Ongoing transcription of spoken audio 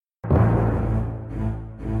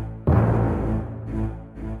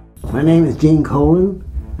My name is Gene Colan,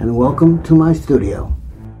 and welcome to my studio.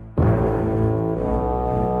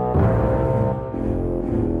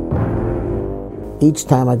 Each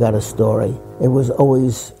time I got a story, it was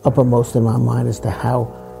always uppermost in my mind as to how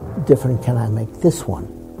different can I make this one,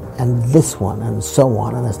 and so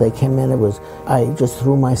on. And as they came in, I just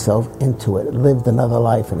threw myself into it, lived another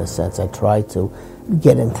life in a sense. I tried to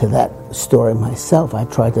get into that story myself. I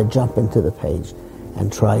tried to jump into the page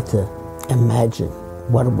and try to imagine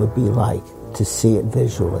what it would be like to see it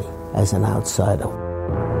visually as an outsider.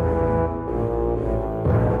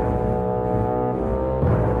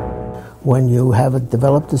 When you have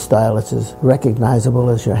developed a style, it's as recognizable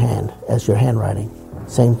as your handwriting.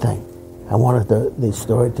 Same thing. I wanted the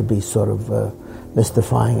story to be sort of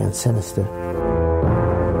mystifying and sinister.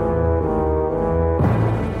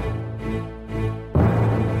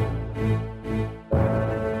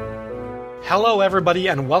 Hello everybody,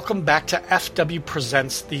 and welcome back to FW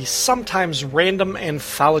Presents, the sometimes random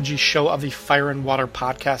anthology show of the Fire and Water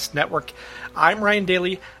Podcast Network. I'm Ryan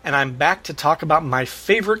Daly, and I'm back to talk about my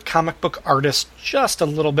favorite comic book artist just a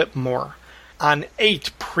little bit more. On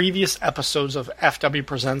 8 previous episodes of FW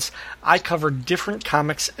Presents, I covered different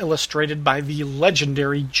comics illustrated by the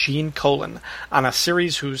legendary Gene Colan on a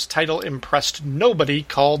series whose title impressed nobody,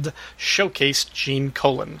 called Showcase Gene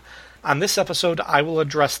Colan. On this episode, I will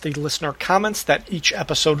address the listener comments that each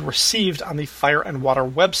episode received on the Fire and Water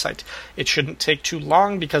website. It shouldn't take too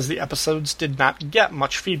long because the episodes did not get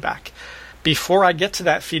much feedback. Before I get to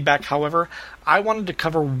that feedback, however, I wanted to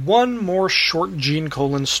cover one more short Gene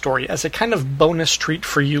Colan story as a kind of bonus treat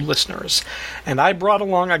for you listeners. And I brought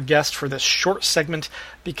along a guest for this short segment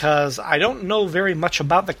because I don't know very much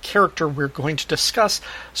about the character we're going to discuss,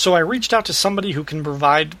 so I reached out to somebody who can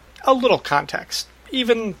provide a little context,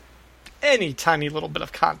 even any tiny little bit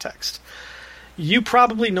of context. You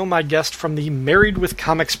probably know my guest from the Married with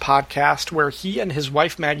Comics podcast, where he and his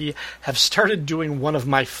wife Maggie have started doing one of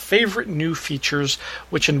my favorite new features,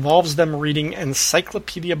 which involves them reading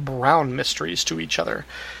Encyclopedia Brown mysteries to each other.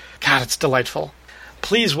 God, it's delightful.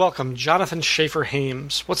 Please welcome Jonathan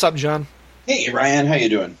Schaefer-Hames. What's up, John? Hey, Ryan. How you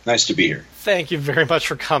doing? Nice to be here. Thank you very much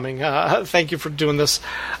for coming. Thank you for doing this.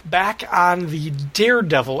 Back on the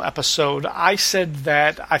Daredevil episode, I said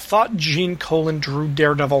that I thought Gene Colan drew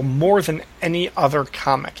Daredevil more than any other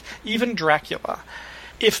comic, even Dracula.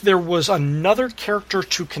 If there was another character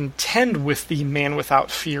to contend with the Man Without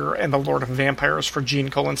Fear and the Lord of Vampires for Gene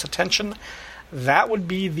Colan's attention, that would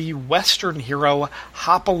be the Western hero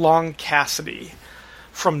Hopalong Cassidy.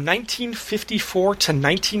 From 1954 to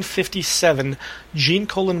 1957, Gene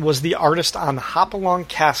Colan was the artist on Hopalong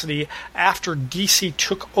Cassidy after DC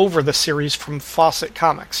took over the series from Fawcett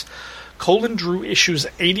Comics. Colan drew issues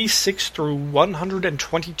 86 through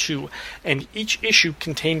 122, and each issue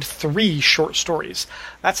contained 3 short stories.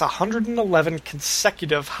 That's 111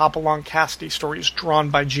 consecutive Hopalong Cassidy stories drawn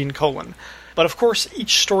by Gene Colan. But of course,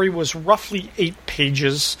 each story was roughly 8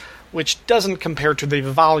 pages, which doesn't compare to the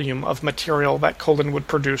volume of material that Colan would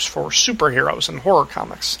produce for superheroes and horror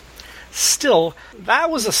comics. Still, that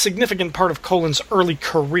was a significant part of Colan's early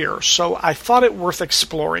career, so I thought it worth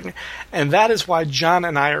exploring, and that is why John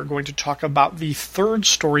and I are going to talk about the 3rd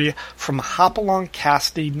story from Hopalong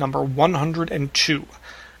Cassidy number 102.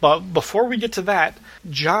 But before we get to that,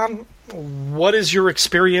 John, what is your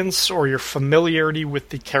experience or your familiarity with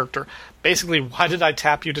the character? Basically, why did I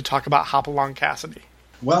tap you to talk about Hopalong Cassidy?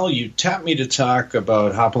 Well, you tapped me to talk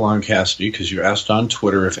about Hopalong Cassidy because you asked on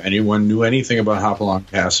Twitter if anyone knew anything about Hopalong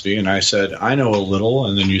Cassidy, and I said, I know a little,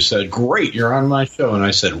 and then you said, great, you're on my show, and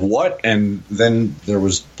I said, what? And then there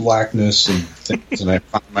was blackness and things, and I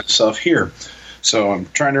found myself here. So I'm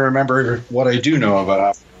trying to remember what I do know about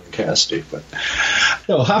Hopalong Cassidy, but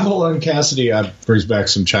no, Hopalong Cassidy brings back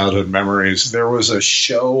some childhood memories. There was a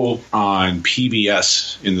show on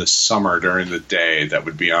PBS in the summer during the day that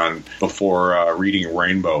would be on before Reading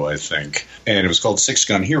Rainbow, I think, and it was called Six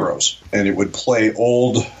Gun Heroes, and it would play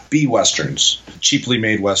old B-westerns, cheaply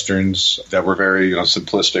made westerns that were very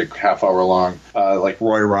simplistic, half-hour long, like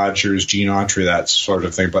Roy Rogers, Gene Autry, that sort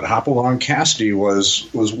of thing. But Hopalong Cassidy was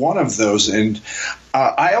one of those, and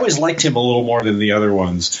I always liked him a little more than the other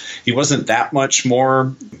ones. He wasn't that much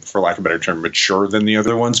more, for lack of a better term, mature than the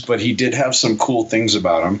other ones, but he did have some cool things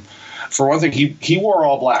about him. For one thing, he wore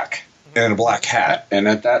all black and a black hat, and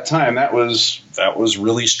at that time, that was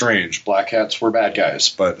really strange. Black hats were bad guys,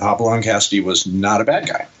 but Hopalong Cassidy was not a bad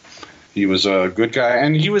guy. He was a good guy,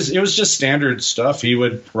 and it was just standard stuff. He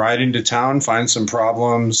would ride into town, find some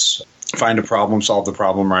problems, find a problem, solve the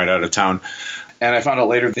problem, ride out of town. And I found out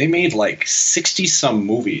later they made like 60-some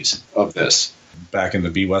movies of this. back in the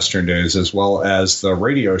B-Western days, as well as the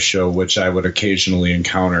radio show, which I would occasionally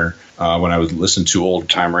encounter when I would listen to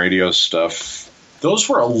old-time radio stuff. Those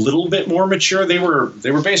were a little bit more mature. They were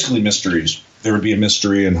basically mysteries. There would be a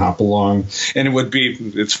mystery and Hopalong, and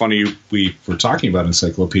it's funny, we were talking about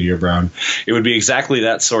Encyclopedia Brown. It would be exactly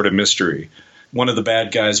that sort of mystery. One of the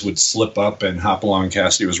bad guys would slip up, and Hopalong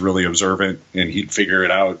Cassidy was really observant, and he'd figure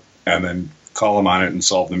it out and then call him on it and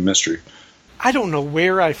solve the mystery. I don't know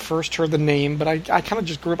where I first heard the name, but I kind of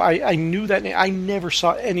just grew up. I knew that name. I never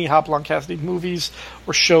saw any Hopalong Cassidy movies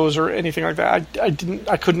or shows or anything like that.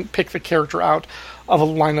 I couldn't pick the character out of a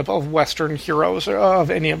lineup of Western heroes or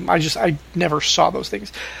of any of them. I never saw those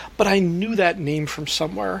things, but I knew that name from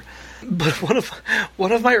somewhere. But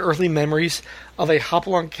one of my early memories of a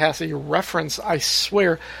Hopalong Cassidy reference, I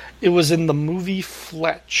swear, it was in the movie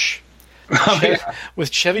Fletch. With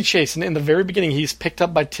Chevy Chase, and in the very beginning, he's picked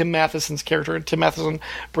up by Tim Matheson's character, and Tim Matheson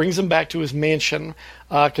brings him back to his mansion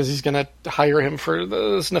because he's going to hire him for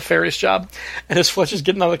this nefarious job. And as Fletch is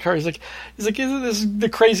getting out of the car, he's like, "This is the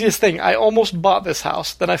craziest thing. I almost bought this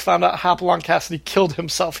house. Then I found out Hopalong Cassidy killed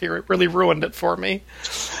himself here. It really ruined it for me."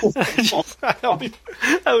 I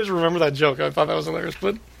always remember that joke. I thought that was hilarious.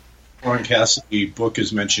 But Hopalong Cassidy book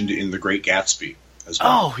is mentioned in The Great Gatsby as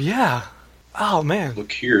well. Oh yeah. Oh man.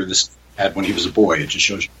 Look here, this had when he was a boy. It just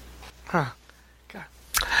shows you. Huh. Okay.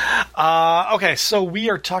 Okay, so we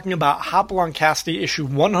are talking about Hopalong Cassidy, issue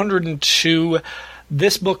 102.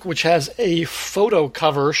 This book, which has a photo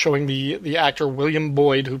cover showing the actor William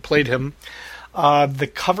Boyd, who played him.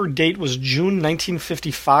 The cover date was June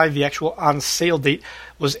 1955. The actual on-sale date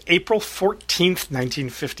was April 14th,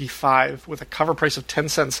 1955, with a cover price of 10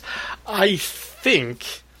 cents. I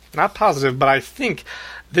think, not positive, but I think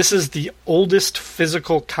this is the oldest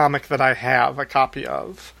physical comic that I have a copy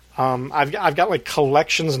of. I've got like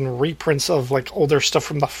collections and reprints of like older stuff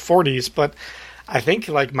from the 40s, but I think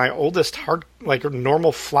like my oldest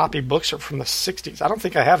normal floppy books are from the 60s. I don't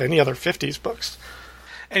think I have any other 50s books.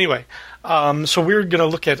 Anyway, so we're going to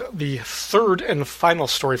look at the third and final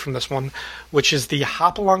story from this one, which is the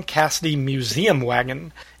Hopalong Cassidy Museum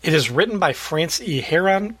Wagon. It is written by France E.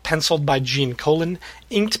 Heron, penciled by Gene Colan,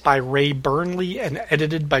 inked by Ray Burnley, and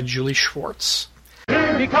edited by Julie Schwartz.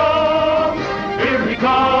 Here he comes, here he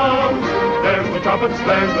comes. There's the trumpets,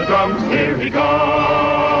 there's the drums, here he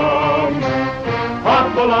comes.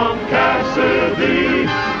 Hopalong Cassidy,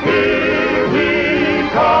 here he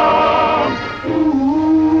comes.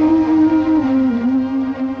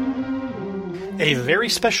 A very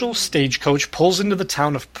special stagecoach pulls into the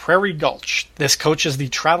town of Prairie Gulch. This coach is the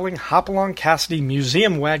traveling Hopalong Cassidy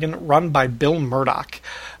Museum Wagon run by Bill Murdoch.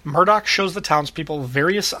 Murdoch shows the townspeople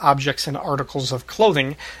various objects and articles of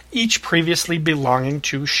clothing, each previously belonging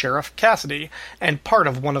to Sheriff Cassidy, and part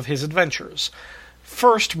of one of his adventures.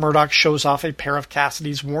 First, Murdoch shows off a pair of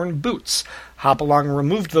Cassidy's worn boots. Hopalong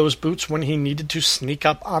removed those boots when he needed to sneak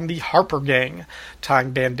up on the Harper gang.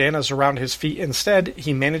 Tying bandanas around his feet instead,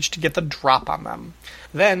 he managed to get the drop on them.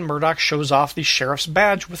 Then Murdoch shows off the sheriff's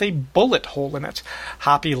badge with a bullet hole in it.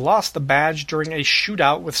 Hoppy lost the badge during a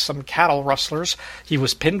shootout with some cattle rustlers. He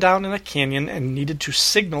was pinned down in a canyon and needed to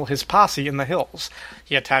signal his posse in the hills.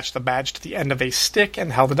 He attached the badge to the end of a stick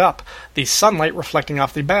and held it up. The sunlight reflecting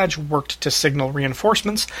off the badge worked to signal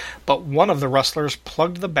reinforcements, but one of the rustlers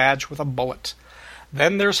plugged the badge with a bullet.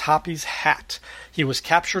 Then there's Hoppy's hat. He was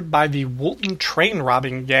captured by the Woolton train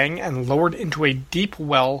robbing gang and lowered into a deep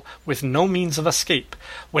well with no means of escape.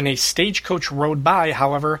 When a stagecoach rode by,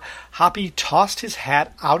 however, Hoppy tossed his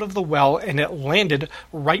hat out of the well and it landed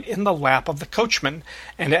right in the lap of the coachman,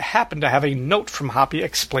 and it happened to have a note from Hoppy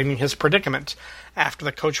explaining his predicament. After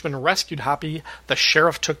the coachman rescued Hoppy, the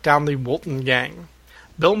sheriff took down the Woolton gang.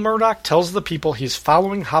 Bill Murdoch tells the people he's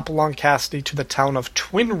following Hopalong Cassidy to the town of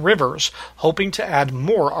Twin Rivers, hoping to add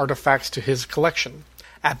more artifacts to his collection.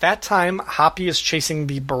 At that time, Hoppy is chasing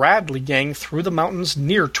the Bradley gang through the mountains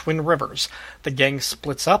near Twin Rivers. The gang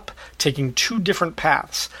splits up, taking two different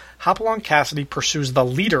paths. Hopalong Cassidy pursues the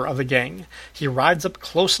leader of the gang. He rides up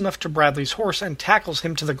close enough to Bradley's horse and tackles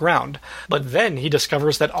him to the ground. But then he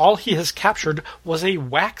discovers that all he has captured was a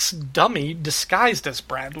wax dummy disguised as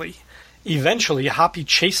Bradley. Eventually, Hoppy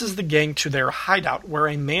chases the gang to their hideout, where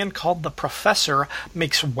a man called the Professor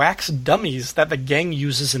makes wax dummies that the gang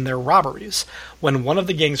uses in their robberies. When one of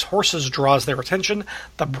the gang's horses draws their attention,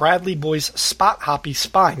 the Bradley boys spot Hoppy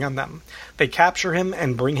spying on them. They capture him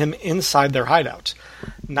and bring him inside their hideout.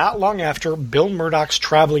 Not long after, Bill Murdoch's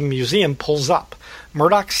traveling museum pulls up.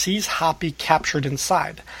 Murdoch sees Hoppy captured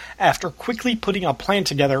inside. After quickly putting a plan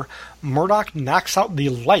together, Murdoch knocks out the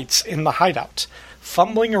lights in the hideout.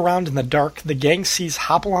 Fumbling around in the dark, the gang sees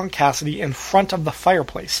Hopalong Cassidy in front of the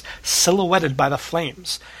fireplace, silhouetted by the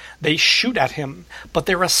flames. They shoot at him, but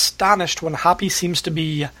they're astonished when Hoppy seems to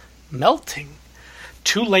be melting.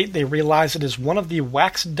 Too late, they realize it is one of the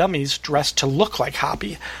wax dummies dressed to look like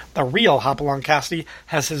Hoppy. The real Hopalong Cassidy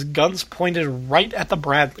has his guns pointed right at the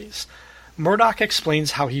Bradleys. Murdoch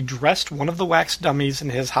explains how he dressed one of the wax dummies in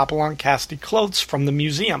his Hopalong Cassidy clothes from the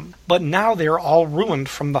museum, but now they are all ruined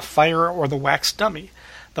from the fire or the wax dummy.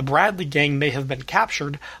 The Bradley gang may have been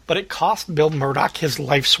captured, but it cost Bill Murdoch his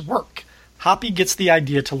life's work. Hoppy gets the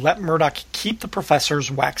idea to let Murdoch keep the professor's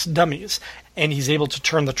wax dummies, and he's able to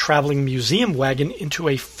turn the traveling museum wagon into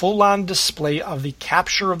a full-on display of the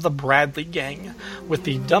capture of the Bradley gang, with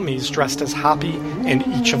the dummies dressed as Hoppy and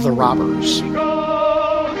each of the robbers.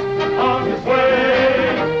 On his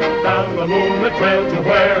way down the moonlit trail to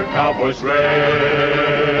where cowboys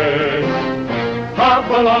stray. Hop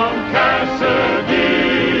along,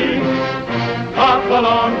 Cassidy. Hop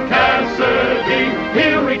along, Cassidy.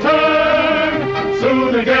 He'll return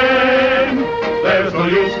soon again. There's no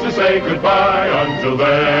use to say goodbye until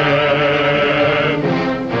then.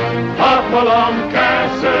 Hop along,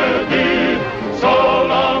 Cassidy. So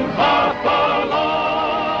long, hop along.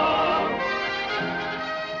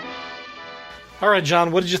 All right,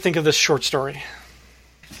 John, what did you think of this short story?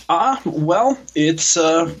 Well, it's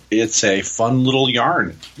a fun little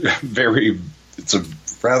yarn. It's a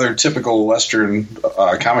rather typical Western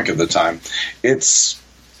comic of the time. It's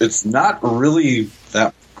not really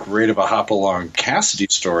that great of a Hopalong Cassidy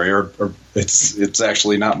story, or it's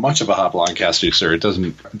actually not much of a Hopalong Cassidy story. It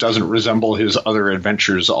doesn't resemble his other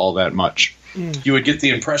adventures all that much. You would get the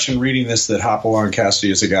impression reading this that Hopalong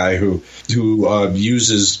Cassidy is a guy who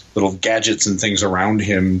uses little gadgets and things around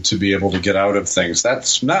him to be able to get out of things.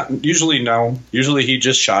 That's not usually no. Usually he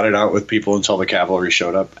just shot it out with people until the cavalry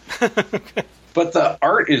showed up. But the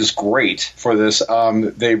art is great for this.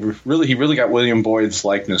 He really got William Boyd's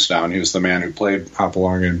likeness down. He was the man who played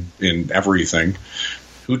Hopalong in everything,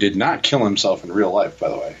 who did not kill himself in real life, by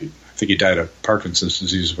the way. I think he died of Parkinson's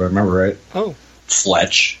disease, if I remember right. Oh.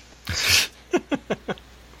 Fletch.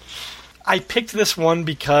 I picked this one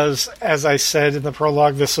because, as I said in the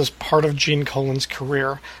prologue, this is part of Gene Colan's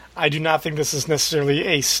career. I do not think this is necessarily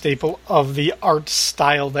a staple of the art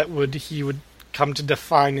style that he would come to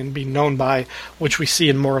define and be known by, which we see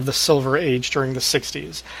in more of the Silver Age during the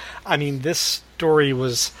 60s. I mean, this story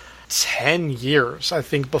was 10 years, I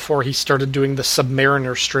think, before he started doing the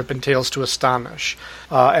Submariner strip in Tales to Astonish,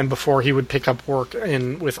 and before he would pick up work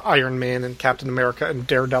with Iron Man and Captain America and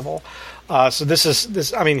Daredevil. So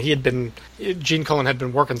Gene Colan had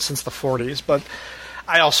been working since the 40s, but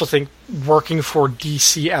I also think working for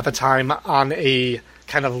DC at the time on a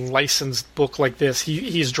kind of licensed book like this,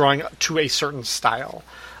 he's drawing to a certain style.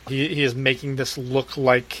 He is making this look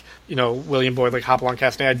like, William Boyd, like Hopalong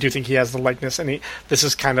Cassidy. I do think he has the likeness, and this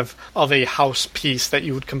is kind of a house piece that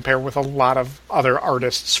you would compare with a lot of other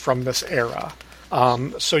artists from this era.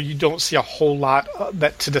 So you don't see a whole lot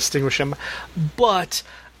to distinguish him. But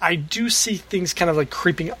I do see things kind of like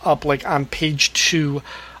creeping up, like on page 2,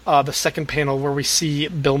 the second panel where we see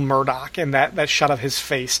Bill Murdoch and that shot of his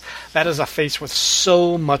face. That is a face with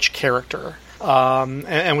so much character.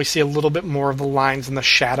 And we see a little bit more of the lines and the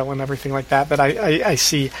shadow and everything like that. But I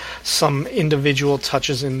see some individual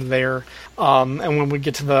touches in there. And when we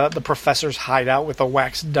get to the professor's hideout with the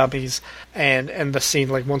wax dummies and the scene,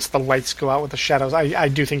 like once the lights go out with the shadows, I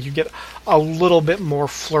do think you get a little bit more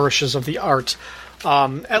flourishes of the art.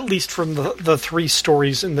 At least from the 3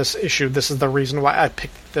 stories in this issue. This is the reason why I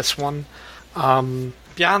picked this one.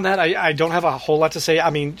 Beyond that, I don't have a whole lot to say.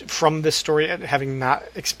 I mean, from this story, having not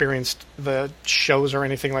experienced the shows or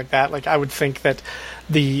anything like that, like I would think that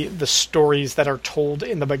the stories that are told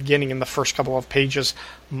in the beginning in the first couple of pages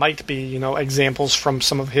might be, examples from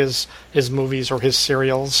some of his movies or his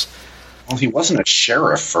serials. Well, he wasn't a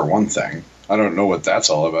sheriff, for one thing. I don't know what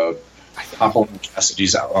that's all about. Hopalong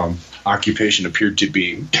Cassidy's occupation appeared to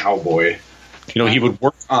be cowboy. He would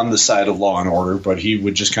work on the side of law and order, but he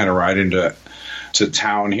would just kind of ride into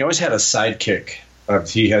town. He always had a sidekick.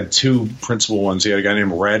 He had 2 principal ones. He had a guy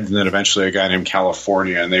named Red, and then eventually a guy named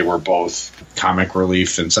California, and they were both comic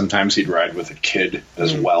relief, and sometimes he'd ride with a kid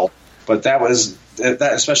as well. But that was,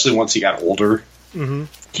 especially once he got older. Mm-hmm.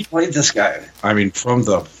 He played this guy, from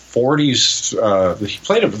the 40s. He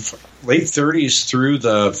played him late 30s through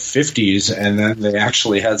the 50s, and then they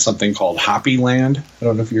actually had something called Hoppyland. I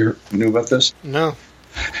don't know if you knew about this. No.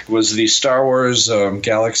 It was the Star Wars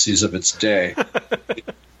galaxies of its day.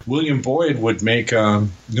 William Boyd would make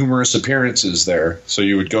numerous appearances there, so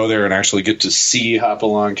you would go there and actually get to see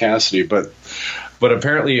Hopalong Cassidy. But But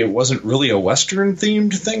apparently it wasn't really a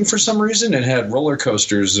Western-themed thing for some reason. It had roller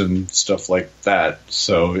coasters and stuff like that,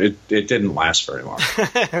 so it didn't last very long.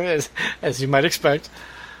 as you might expect.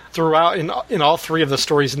 Throughout, in all three of the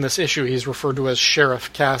stories in this issue, he's referred to as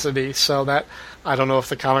Sheriff Cassidy, so that, I don't know if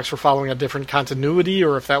the comics were following a different continuity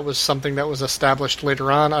or if that was something that was established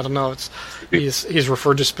later on. I don't know. He's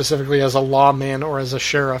referred to specifically as a lawman or as a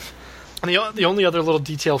sheriff. And the only other little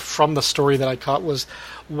detail from the story that I caught was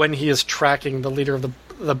when he is tracking the leader of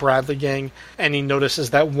the Bradley gang, and he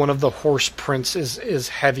notices that one of the horse prints is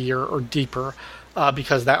heavier or deeper,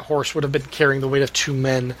 because that horse would have been carrying the weight of two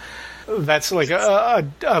men. That's like a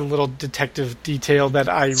little detective detail that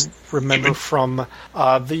I remember from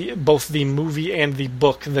both the movie and the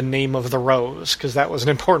book, The Name of the Rose, because that was an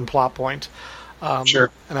important plot point. Sure.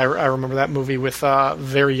 And I remember that movie with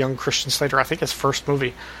very young Christian Slater, I think his first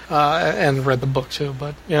movie, and read the book too.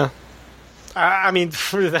 But yeah, I mean,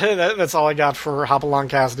 that's all I got for Hopalong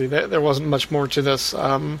Cassidy. There wasn't much more to this.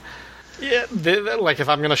 Yeah, like if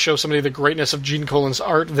I'm going to show somebody the greatness of Gene Colan's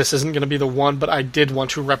art, this isn't going to be the one, but I did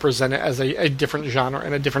want to represent it as a different genre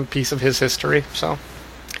and a different piece of his history. So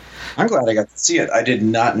I'm glad I got to see it. I did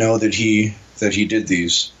not know that he did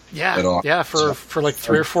these. Yeah, for like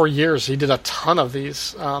 3 or 4 years, he did a ton of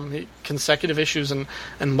these consecutive issues and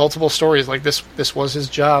multiple stories. Like this was his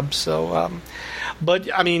job. So,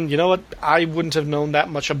 but I mean, you know what? I wouldn't have known that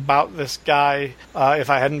much about this guy if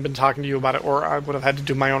I hadn't been talking to you about it, or I would have had to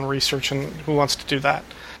do my own research. And who wants to do that?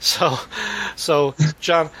 So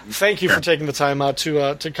John, thank you for taking the time out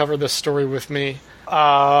to cover this story with me.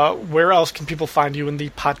 Where else can people find you in the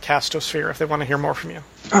podcastosphere if they want to hear more from you?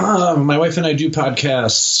 My wife and I do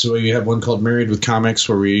podcasts. We have one called Married with Comics,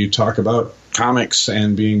 where we talk about comics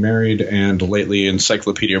and being married, and lately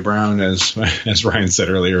Encyclopedia Brown, as Ryan said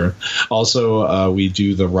earlier. Also, we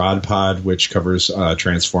do the Rod Pod, which covers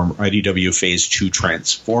IDW Phase 2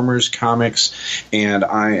 Transformers comics, and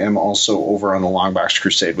I am also over on the Longbox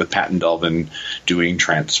Crusade with Pat and Delvin doing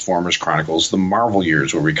Transformers Chronicles, the Marvel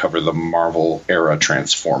years, where we cover the Marvel era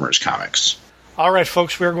Transformers comics. All right,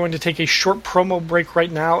 folks, we're going to take a short promo break right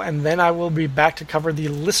now, and then I will be back to cover the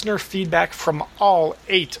listener feedback from all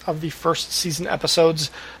 8 of the first season episodes.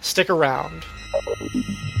 Stick around.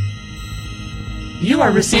 You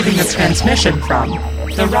are receiving a transmission from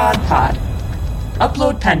the Rod Pod.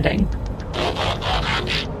 Upload pending.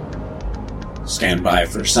 Stand by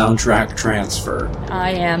for soundtrack transfer.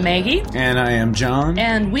 I am Maggie. And I am John.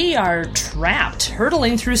 And we are trapped,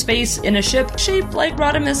 hurtling through space in a ship shaped like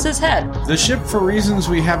Rodimus's head. The ship, for reasons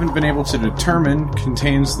we haven't been able to determine,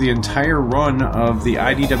 contains the entire run of the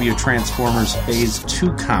IDW Transformers Phase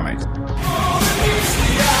 2 comic,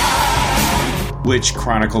 which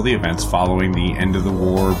chronicle the events following the end of the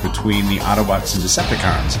war between the Autobots and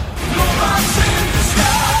Decepticons.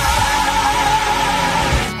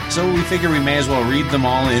 So we figure we may as well read them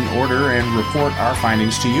all in order and report our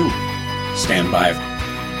findings to you. Stand by.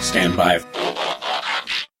 Stand by.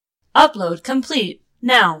 Upload complete.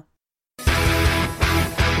 Now.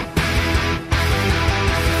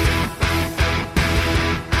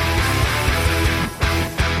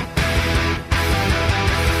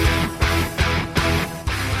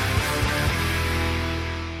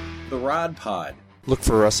 The Rod Pod. Look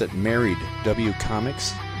for us at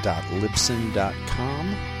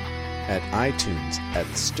marriedwcomics.libsyn.com, at iTunes, at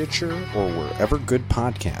Stitcher, or wherever good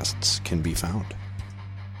podcasts can be found.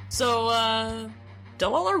 So,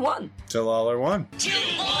 till all are one. Till all are one.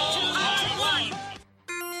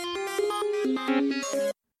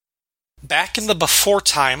 Back in the before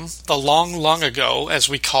time, the long, long ago, as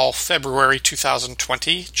we call February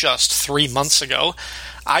 2020, just 3 months ago,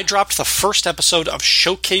 I dropped the first episode of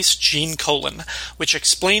Showcase Gene Colan, which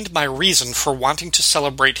explained my reason for wanting to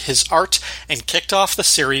celebrate his art and kicked off the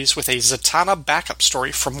series with a Zatanna backup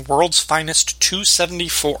story from World's Finest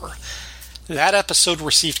 274. That episode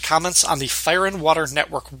received comments on the Fire and Water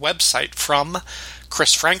Network website from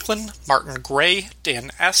Chris Franklin, Martin Gray,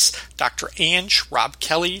 Dan S., Dr. Ange, Rob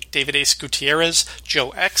Kelly, David Ace Gutierrez,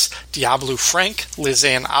 Joe X., Diablo Frank,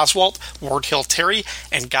 Lizanne Oswalt, Ward Hill Terry,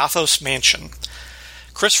 and Gothos Mansion.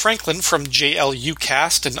 Chris Franklin from JLU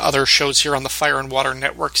Cast and other shows here on the Fire and Water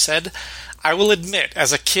Network said, I will admit,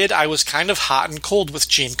 as a kid I was kind of hot and cold with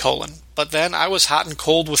Gene Colan, but then I was hot and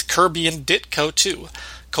cold with Kirby and Ditko too.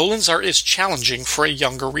 Colan's art is challenging for a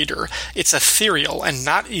younger reader. It's ethereal and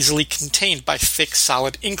not easily contained by thick,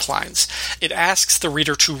 solid ink lines. It asks the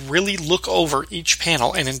reader to really look over each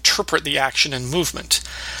panel and interpret the action and movement.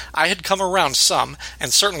 I had come around some,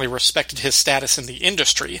 and certainly respected his status in the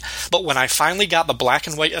industry, but when I finally got the black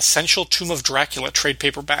and white Essential Tomb of Dracula trade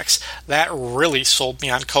paperbacks, that really sold me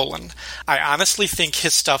on Colan. I honestly think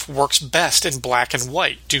his stuff works best in black and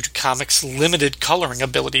white due to comics' limited coloring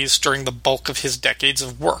abilities during the bulk of his decades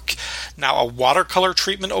of work. Now, a watercolor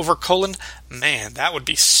treatment over Colan, man, that would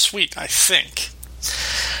be sweet, I think.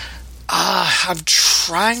 I'm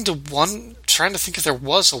trying to think if there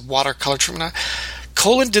was a watercolor treatment.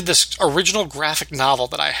 Colan did this original graphic novel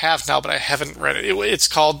that I have now, but I haven't read it. It's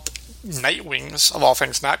called Nightwings, of all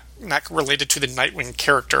things, not related to the Nightwing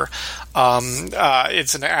character.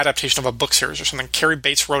 It's an adaptation of a book series or something. Cary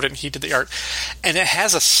Bates wrote it and he did the art. And it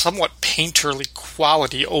has a somewhat painterly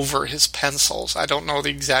quality over his pencils. I don't know the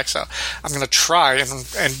exact stuff. I'm going to try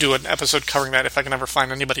and do an episode covering that if I can ever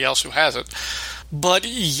find anybody else who has it. But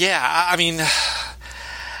yeah, I mean,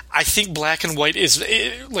 I think black and white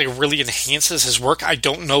really enhances his work. I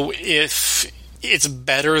don't know if it's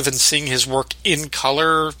better than seeing his work in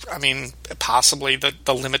color. I mean, possibly the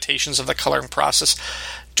limitations of the coloring process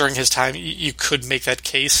during his time, you could make that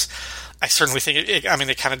case. I certainly think it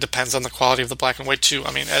kind of depends on the quality of the black and white too.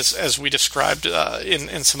 I mean, as we described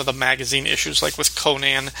in some of the magazine issues, like with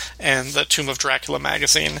Conan and the Tomb of Dracula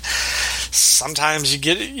magazine, sometimes you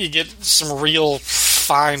get some real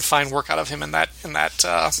fine work out of him in that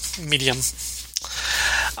medium.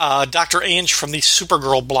 Dr. Ange from the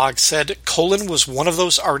Supergirl blog said, Colan was one of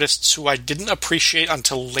those artists who I didn't appreciate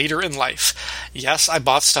until later in life. Yes, I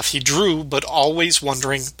bought stuff he drew, but always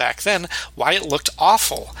wondering, back then, why it looked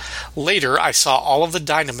awful. Later, I saw all of the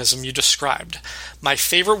dynamism you described. My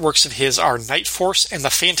favorite works of his are Night Force and the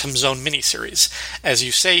Phantom Zone miniseries. As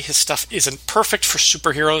you say, his stuff isn't perfect for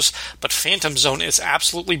superheroes, but Phantom Zone is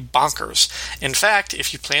absolutely bonkers. In fact,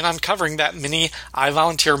 if you plan on covering that mini, I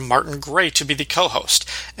volunteer Martin Gray to be the co-host,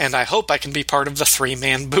 and I hope I can be part of the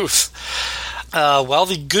 3-man booth. Well,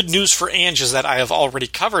 the good news for Ange is that I have already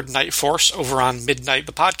covered Night Force over on Midnight,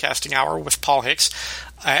 the Podcasting Hour with Paul Hicks,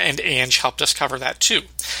 and Ange helped us cover that too.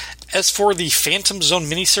 As for the Phantom Zone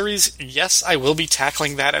miniseries, yes, I will be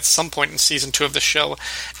tackling that at some point in Season 2 of the show,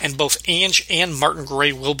 and both Ange and Martin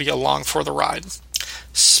Gray will be along for the ride.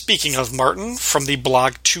 Speaking of Martin, from the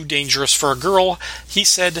blog Too Dangerous for a Girl, he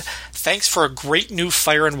said, Thanks for a great new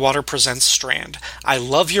Fire and Water Presents strand. I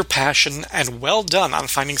love your passion, and well done on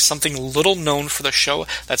finding something little known for the show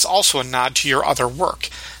that's also a nod to your other work.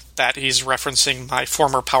 That he's referencing my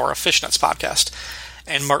former Power of Fishnets podcast.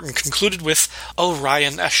 And Martin concluded with, Oh,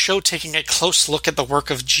 Ryan, a show taking a close look at the work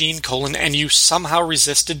of Gene Colan, and you somehow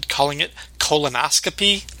resisted calling it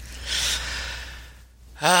colonoscopy?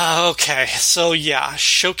 Okay, so yeah,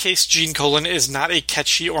 Showcase Gene Colan is not a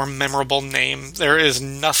catchy or memorable name. There is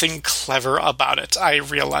nothing clever about it. I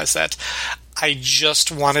realize that. I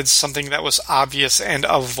just wanted something that was obvious and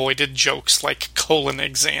avoided jokes like colon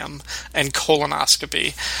exam and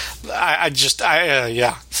colonoscopy.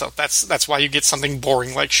 So that's why you get something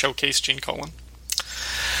boring like Showcase Gene Colan.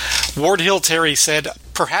 Ward Hill Terry said,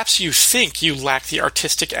 Perhaps you think you lack the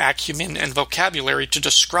artistic acumen and vocabulary to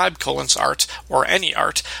describe Colan's art, or any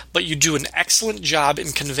art, but you do an excellent job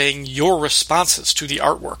in conveying your responses to the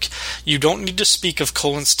artwork. You don't need to speak of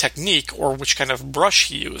Colan's technique or which kind of brush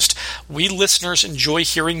he used. We listeners enjoy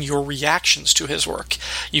hearing your reactions to his work.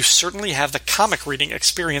 You certainly have the comic reading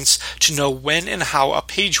experience to know when and how a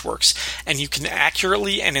page works, and you can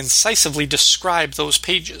accurately and incisively describe those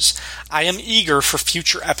pages. I am eager for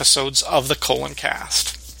future episodes of the Colan Cast.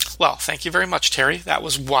 Well, thank you very much, Terry. That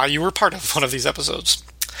was why you were part of one of these episodes.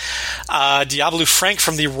 Diablo Frank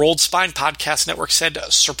from the Rolled Spine Podcast Network said,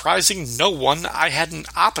 Surprising no one, I had an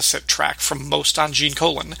opposite track from most on Gene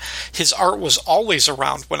Colan. His art was always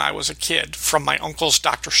around when I was a kid, from my uncle's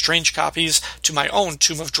Doctor Strange copies to my own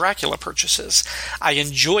Tomb of Dracula purchases. I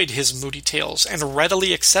enjoyed his moody tales and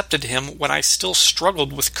readily accepted him when I still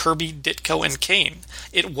struggled with Kirby, Ditko, and Kane.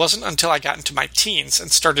 It wasn't until I got into my teens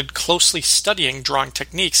and started closely studying drawing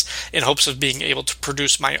techniques in hopes of being able to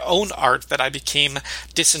produce my own art that I became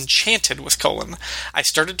disenchanted with Colan. I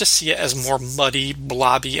started to see it as more muddy,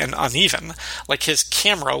 blobby, and uneven, like his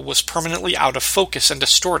camera was permanently out of focus and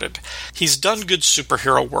distorted. He's done good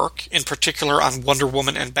superhero work, in particular on Wonder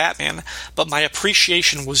Woman and Batman, but my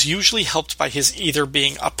appreciation was usually helped by his either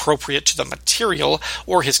being appropriate to the material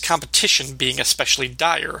or his competition being especially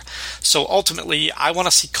dire. So ultimately, I want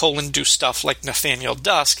to see Colan do stuff like Nathaniel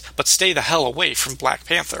Dusk, but stay the hell away from Black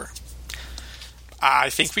Panther. I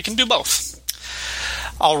think we can do both.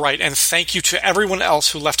 All right, and thank you to everyone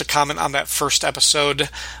else who left a comment on that first episode.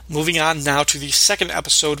 Moving on now to the second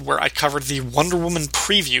episode where I covered the Wonder Woman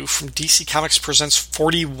preview from DC Comics Presents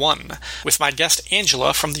 41 with my guest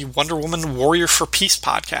Angela from the Wonder Woman Warrior for Peace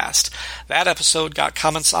podcast. That episode got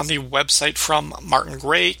comments on the website from Martin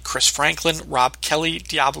Gray, Chris Franklin, Rob Kelly,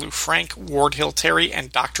 Diablo Frank, Ward Hill Terry,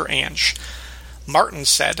 and Dr. Ange. Martin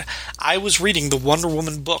said, I was reading the Wonder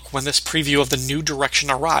Woman book when this preview of the new direction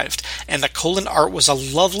arrived, and the Colan art was a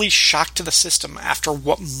lovely shock to the system after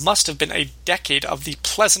what must have been a decade of the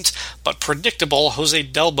pleasant but predictable Jose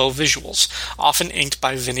Delbo visuals, often inked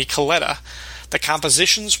by Vinnie Coletta. The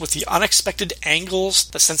compositions with the unexpected angles,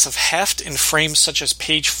 the sense of heft in frames such as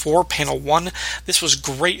page 4, panel 1, this was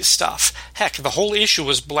great stuff. Heck, the whole issue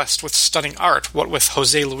was blessed with stunning art, what with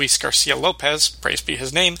Jose Luis Garcia Lopez, praise be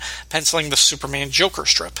his name, penciling the Superman Joker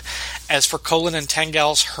strip. As for Colan and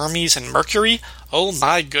Tengel's Hermes and Mercury, oh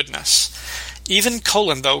my goodness. Even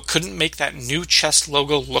Colan, though, couldn't make that new chest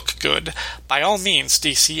logo look good. By all means,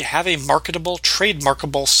 DC, have a marketable,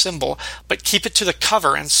 trademarkable symbol, but keep it to the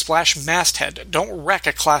cover and splash masthead. Don't wreck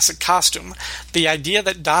a classic costume. The idea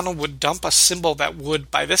that Donna would dump a symbol that would,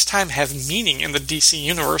 by this time, have meaning in the DC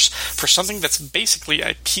universe for something that's basically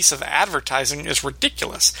a piece of advertising is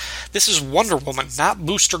ridiculous. This is Wonder Woman, not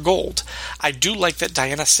Booster Gold. I do like that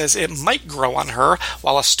Diana says it might grow on her,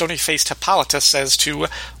 while a stony-faced Hippolyta says to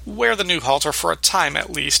wear the new halter for a time at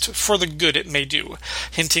least, for the good it may do,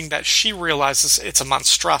 hinting that she realizes it's a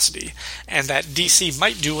monstrosity, and that DC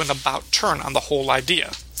might do an about-turn on the whole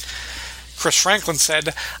idea. Chris Franklin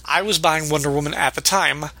said, I was buying Wonder Woman at the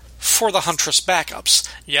time, for the Huntress backups.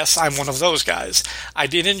 Yes, I'm one of those guys. I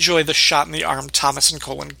did enjoy the shot in the arm Thomas and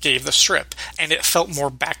Colan gave the strip, and it felt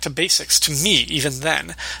more back to basics to me even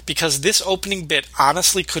then, because this opening bit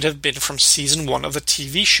honestly could have been from Season 1 of the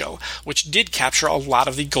TV show, which did capture a lot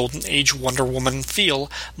of the Golden Age Wonder Woman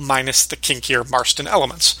feel, minus the kinkier Marston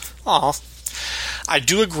elements. Aw. I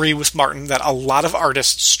do agree with Martin that a lot of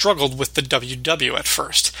artists struggled with the WW at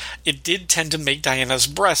first. It did tend to make Diana's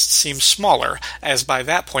breasts seem smaller, as by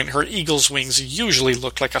that point her eagle's wings usually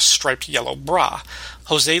looked like a striped yellow bra.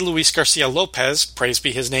 Jose Luis Garcia Lopez, praise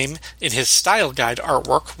be his name, in his Style Guide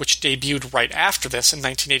artwork, which debuted right after this in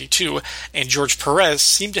 1982, and George Perez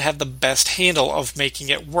seemed to have the best handle of making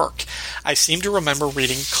it work. I seem to remember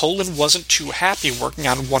reading Colan wasn't too happy working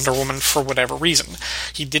on Wonder Woman for whatever reason.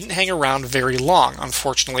 He didn't hang around very long,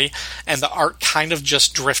 unfortunately, and the art kind of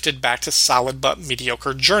just drifted back to solid but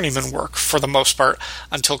mediocre journeyman work, for the most part,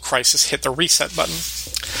 until Crisis hit the reset button.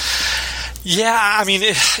 Yeah, I mean,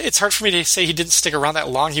 it's hard for me to say he didn't stick around that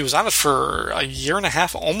long. He was on it for a year and a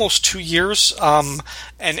half, almost 2 years.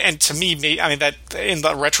 And to me, I mean, that in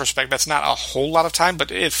the retrospect, that's not a whole lot of time, but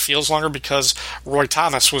it feels longer because Roy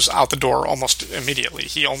Thomas was out the door almost immediately.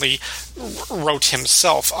 He only wrote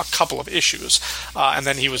himself a couple of issues, and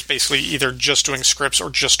then he was basically either just doing scripts or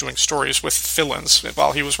just doing stories with fill-ins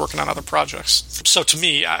while he was working on other projects. So to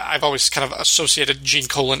me, I've always kind of associated Gene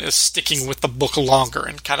Colan as sticking with the book longer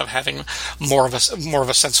and kind of having more of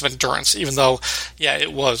a sense of endurance, even though, yeah,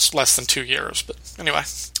 it was less than 2 years. But anyway.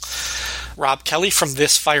 Rob Kelly from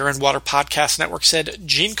This Fire and Water Podcast Network said,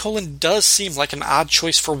 Gene Colan does seem like an odd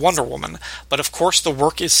choice for Wonder Woman, but of course the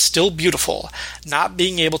work is still beautiful. Not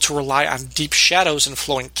being able to rely on deep shadows and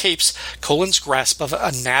flowing capes, Colan's grasp of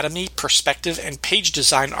anatomy, perspective, and page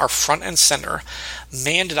design are front and center.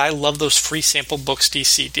 Man, did I love those free sample books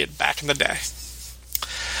DC did back in the day.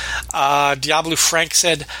 Diablo Frank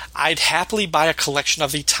said, I'd happily buy a collection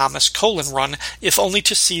of the Thomas Colan run, if only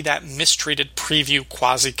to see that mistreated preview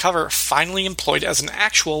quasi-cover finally employed as an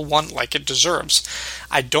actual one like it deserves.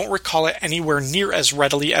 I don't recall it anywhere near as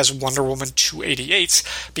readily as Wonder Woman 288's,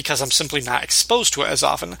 because I'm simply not exposed to it as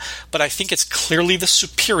often, but I think it's clearly the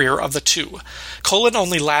superior of the two. Colan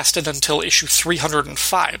only lasted until issue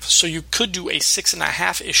 305, so you could do a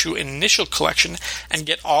 6.5 issue initial collection and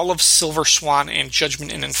get all of Silver Swan and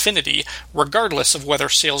Judgment in Infinity, regardless of whether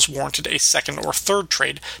sales warranted a second or third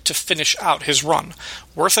trade to finish out his run.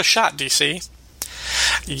 Worth a shot, DC.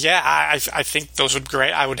 Yeah, I think those would be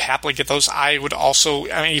great. I would happily get those. I would also,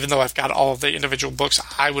 I mean, even though I've got all of the individual books,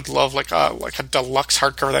 I would love like a deluxe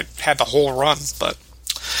hardcover that had the whole run. But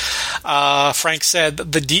Frank said,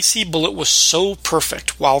 the DC bullet was so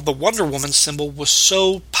perfect, while the Wonder Woman symbol was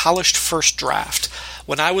so polished first draft.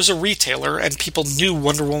 When I was a retailer and people knew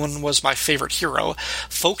Wonder Woman was my favorite hero,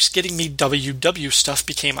 folks getting me WW stuff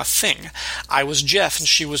became a thing. I was Jeff and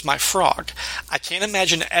she was my frog. I can't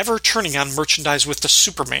imagine ever turning on merchandise with the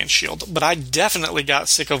Superman shield, but I definitely got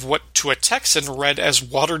sick of what to a Texan read as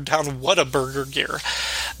watered-down Whataburger gear.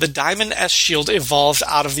 The Diamond S shield evolved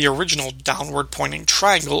out of the original downward-pointing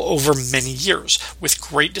triangle over many years, with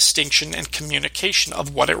great distinction and communication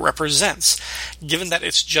of what it represents. Given that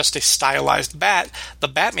it's just a stylized bat, the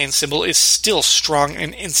Batman symbol is still strong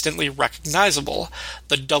and instantly recognizable.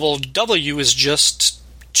 The double W is just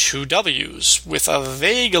two W's, with a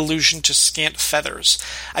vague allusion to scant feathers.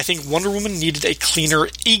 I think Wonder Woman needed a cleaner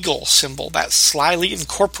eagle symbol that slyly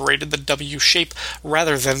incorporated the W shape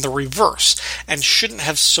rather than the reverse, and shouldn't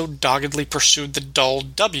have so doggedly pursued the dull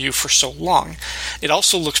W for so long. It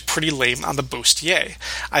also looks pretty lame on the bustier.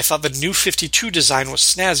 I thought the New 52 design was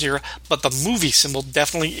snazzier, but the movie symbol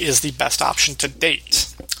definitely is the best option to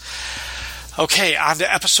date. Okay, on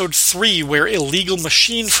to episode 3, where Illegal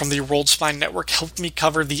Machine from the Rolled Spine Network helped me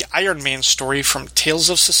cover the Iron Man story from Tales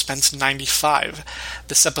of Suspense 95.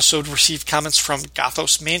 This episode received comments from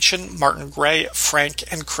Gothos Mansion, Martin Gray, Frank,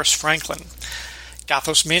 and Chris Franklin.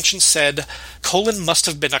 Gothos Mansion said, Colin must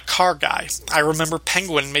have been a car guy. I remember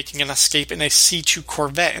Penguin making an escape in a C2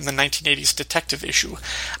 Corvette in the 1980s detective issue.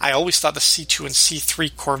 I always thought the C2 and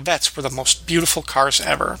C3 Corvettes were the most beautiful cars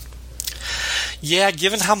ever. Yeah,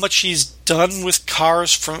 given how much he's done with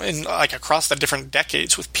cars across the different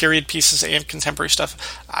decades with period pieces and contemporary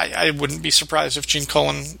stuff, I wouldn't be surprised if Gene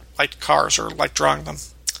Colan liked cars or liked drawing them.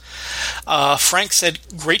 Frank said,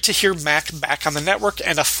 great to hear Mac back on the network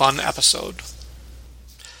and a fun episode.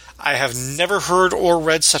 I have never heard or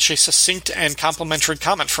read such a succinct and complimentary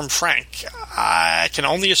comment from Frank. I can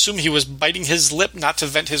only assume he was biting his lip not to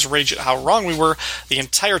vent his rage at how wrong we were the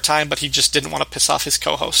entire time, but he just didn't want to piss off his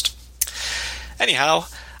co-host. Anyhow,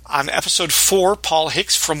 on episode 4, Paul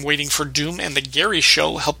Hicks from Waiting for Doom and The Gary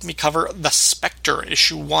Show helped me cover The Spectre,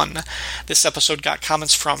 issue 1. This episode got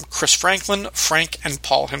comments from Chris Franklin, Frank, and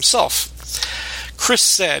Paul himself. Chris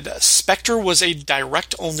said, Spectre was a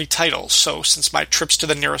direct-only title, so since my trips to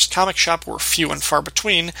the nearest comic shop were few and far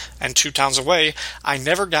between, and 2 towns away, I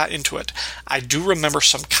never got into it. I do remember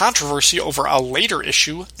some controversy over a later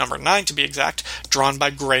issue, number 9 to be exact, drawn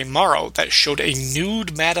by Gray Morrow, that showed a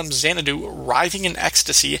nude Madame Xanadu writhing in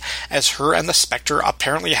ecstasy as her and the Spectre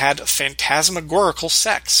apparently had phantasmagorical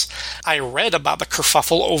sex. I read about the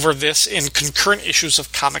kerfuffle over this in concurrent issues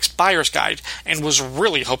of Comics Buyer's Guide, and was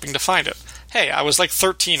really hoping to find it. Hey, I was like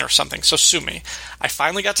 13 or something, so sue me. I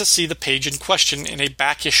finally got to see the page in question in a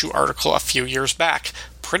back-issue article a few years back.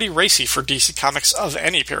 Pretty racy for DC Comics of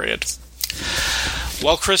any period.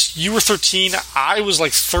 Well, Chris, you were 13. I was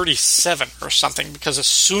like 37 or something, because as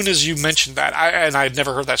soon as you mentioned that, and I had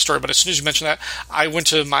never heard that story, but as soon as you mentioned that, I went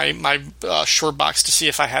to my short box to see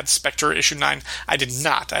if I had Spectre issue 9. I did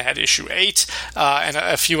not. I had issue 8 and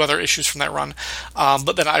a few other issues from that run.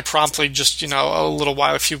 But then I promptly, just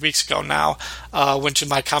a few weeks ago now, went to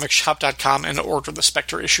mycomicshop.com and ordered the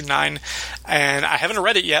Spectre issue 9. And I haven't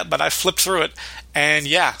read it yet, but I flipped through it. And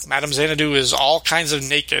yeah, Madame Xanadu is all kinds of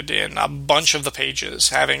naked in a bunch of the pages,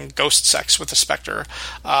 having ghost sex with the Spectre.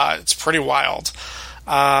 It's pretty wild.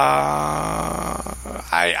 I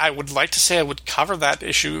would like to say I would cover that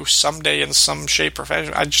issue someday in some shape or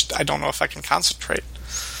fashion. I don't know if I can concentrate.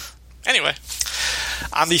 Anyway,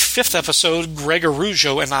 on the 5th episode, Greg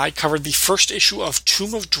Arujo and I covered the first issue of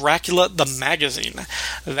Tomb of Dracula, the magazine.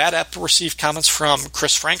 That ep received comments from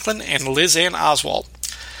Chris Franklin and Liz Ann Oswald.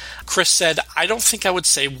 Chris said, I don't think I would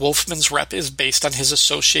say Wolfman's rep is based on his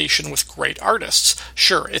association with great artists.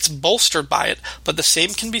 Sure, it's bolstered by it, but the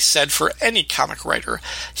same can be said for any comic writer.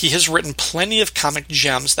 He has written plenty of comic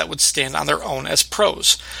gems that would stand on their own as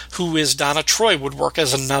prose. Who is Donna Troy would work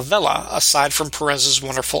as a novella, aside from Perez's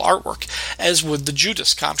wonderful artwork, as would the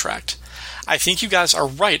Judas Contract. I think you guys are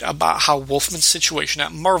right about how Wolfman's situation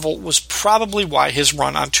at Marvel was probably why his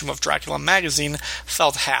run on Tomb of Dracula magazine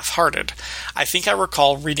felt half-hearted. I think I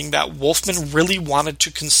recall reading that Wolfman really wanted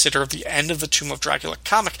to consider the end of the Tomb of Dracula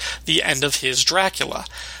comic the end of his Dracula,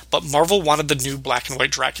 but Marvel wanted the new black and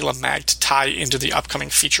white Dracula mag to tie into the upcoming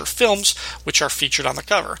feature films, which are featured on the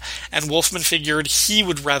cover, and Wolfman figured he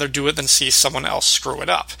would rather do it than see someone else screw it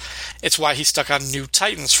up. It's why he stuck on New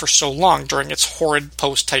Titans for so long during its horrid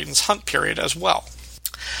post-Titans hunt period as well.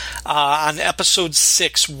 On episode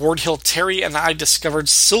 6, Ward Hill Terry and I discovered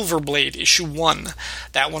Silverblade issue 1.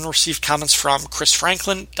 That one received comments from Chris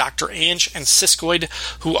Franklin, Dr. Ange, and Siskoid,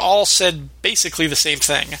 who all said basically the same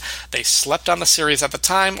thing. They slept on the series at the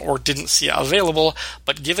time or didn't see it available,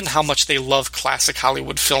 but given how much they love classic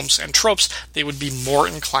Hollywood films and tropes, they would be more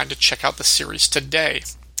inclined to check out the series today.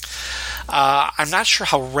 I'm not sure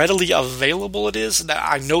how readily available it is. That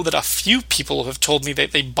I know that a few people have told me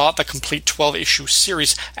that they bought the complete 12-issue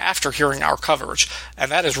series after hearing our coverage,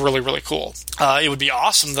 and that is really, really cool. It would be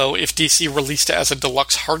awesome, though, if DC released it as a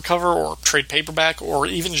deluxe hardcover or trade paperback, or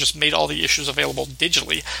even just made all the issues available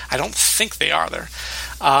digitally. I don't think they are there.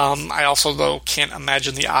 I also, though, can't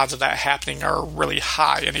imagine the odds of that happening are really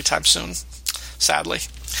high anytime soon, sadly.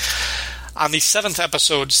 On the 7th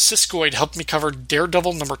episode, Siskoid helped me cover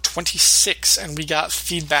Daredevil number 26, and we got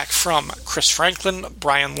feedback from Chris Franklin,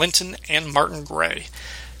 Brian Linton, and Martin Gray.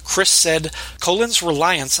 Chris said, Colin's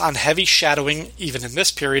reliance on heavy shadowing, even in this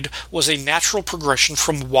period, was a natural progression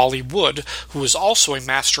from Wally Wood, who was also a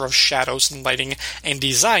master of shadows and lighting, and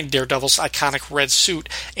designed Daredevil's iconic red suit,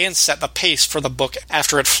 and set the pace for the book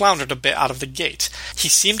after it floundered a bit out of the gate. He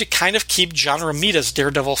seemed to kind of keep John Romita's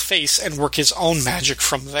Daredevil face and work his own magic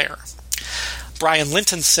from there. Brian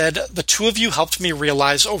Linton said, the two of you helped me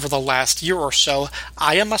realize over the last year or so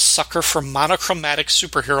I am a sucker for monochromatic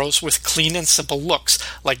superheroes with clean and simple looks,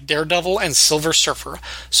 like Daredevil and Silver Surfer,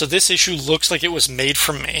 so this issue looks like it was made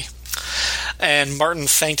for me. And Martin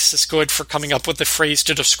thanked Siskoid for coming up with the phrase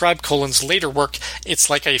to describe Colin's later work, it's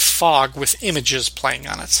like a fog with images playing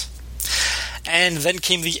on it. And then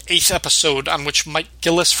came the 8th episode, on which Mike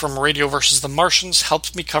Gillis from Radio vs. the Martians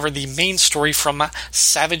helped me cover the main story from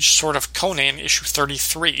Savage Sword of Conan, issue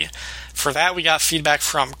 33. For that, we got feedback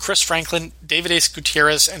from Chris Franklin, David Ace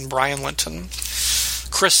Gutierrez, and Brian Linton.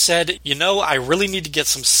 Chris said, I really need to get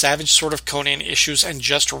some Savage Sword of Conan issues and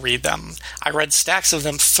just read them. I read stacks of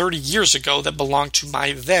them 30 years ago that belonged to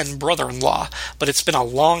my then brother-in-law, but it's been a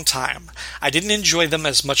long time. I didn't enjoy them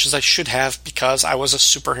as much as I should have because I was a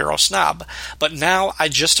superhero snob, but now I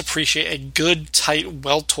just appreciate a good, tight,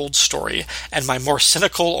 well-told story, and my more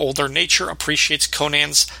cynical, older nature appreciates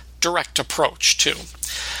Conan's direct approach, too.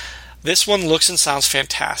 This one looks and sounds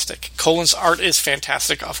fantastic. Colin's art is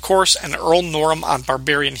fantastic, of course, and Earl Norem on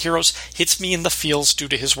Barbarian Heroes hits me in the feels due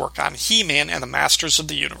to his work on He-Man and the Masters of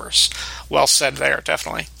the Universe. Well said there,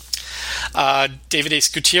 definitely. David Ace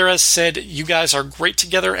Gutierrez said, you guys are great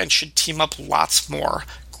together and should team up lots more.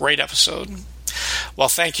 Great episode. Well,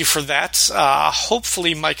 thank you for that.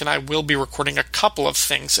 Hopefully Mike and I will be recording a couple of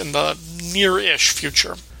things in the near-ish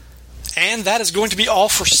future. And that is going to be all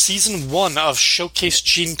for Season 1 of Showcase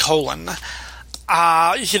Gene Colan. When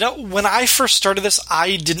I first started this,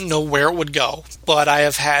 I didn't know where it would go, but I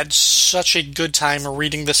have had such a good time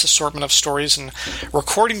reading this assortment of stories and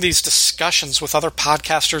recording these discussions with other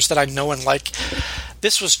podcasters that I know and like.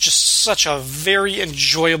 This was just such a very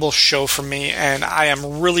enjoyable show for me, and I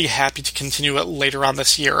am really happy to continue it later on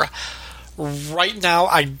this year. Right now,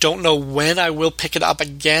 I don't know when I will pick it up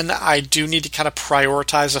again. I do need to kind of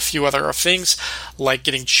prioritize a few other things, like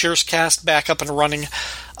getting Cheerscast back up and running.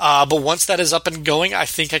 But once that is up and going, I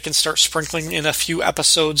think I can start sprinkling in a few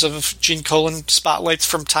episodes of Gene Colan spotlights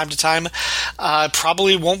from time to time.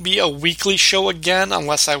 Probably won't be a weekly show again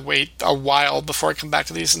unless I wait a while before I come back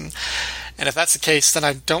to these. And if that's the case, then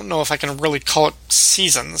I don't know if I can really call it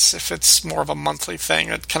seasons. If it's more of a monthly thing,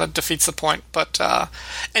 it kind of defeats the point. But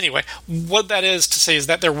anyway, what that is to say is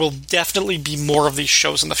that there will definitely be more of these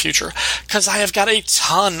shows in the future, because I have got a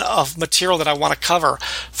ton of material that I want to cover,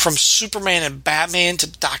 from Superman and Batman to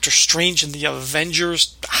Doctor Strange and the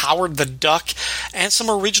Avengers, Howard the Duck, and some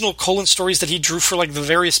original Colan stories that he drew for like the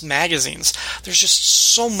various magazines. There's just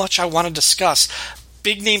so much I want to discuss.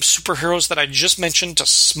 Big-name superheroes that I just mentioned to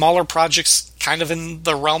smaller projects kind of in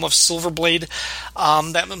the realm of Silverblade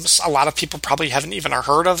that a lot of people probably haven't even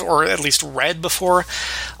heard of or at least read before.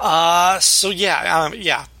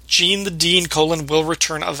 Gene the Dean Colan will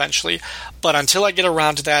return eventually. But until I get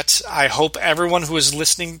around to that, I hope everyone who is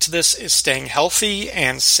listening to this is staying healthy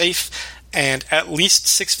and safe and at least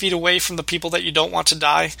 6 feet away from the people that you don't want to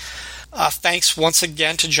die. Thanks once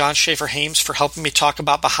again to John Schaefer-Hames for helping me talk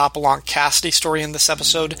about the Hopalong Cassidy story in this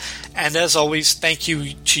episode. And as always, thank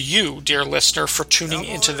you to you, dear listener, for tuning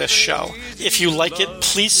into this show. If you like it,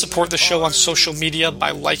 please support the show on social media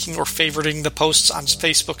by liking or favoriting the posts on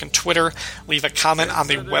Facebook and Twitter. Leave a comment on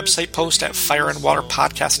the website post at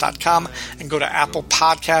fireandwaterpodcast.com and go to Apple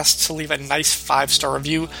Podcasts to leave a nice 5-star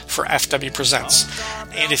review for FW Presents.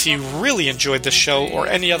 And if you really enjoyed this show or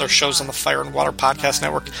any other shows on the Fire and Water Podcast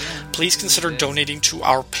Network, please consider donating to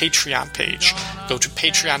our Patreon page. Go to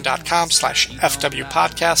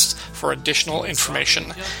patreon.com/FWPodcasts for additional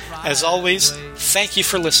information. As always, thank you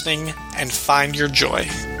for listening and find your joy.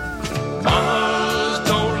 Mamas,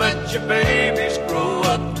 don't let your babies grow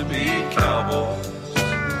up to be cowboys.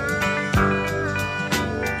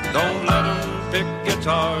 Don't let them pick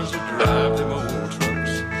guitars or drive them old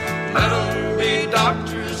trucks. Let them be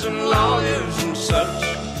doctors and lawyers and such.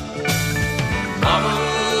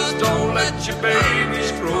 let your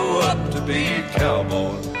babies grow up to be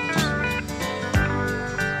cowboys.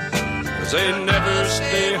 'Cause they never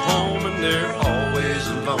stay home and they're always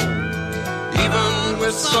alone, even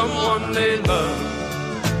with someone they love.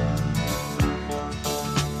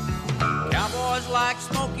 Cowboys like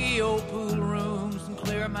smoky old pool rooms and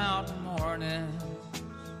clear mountain mornings.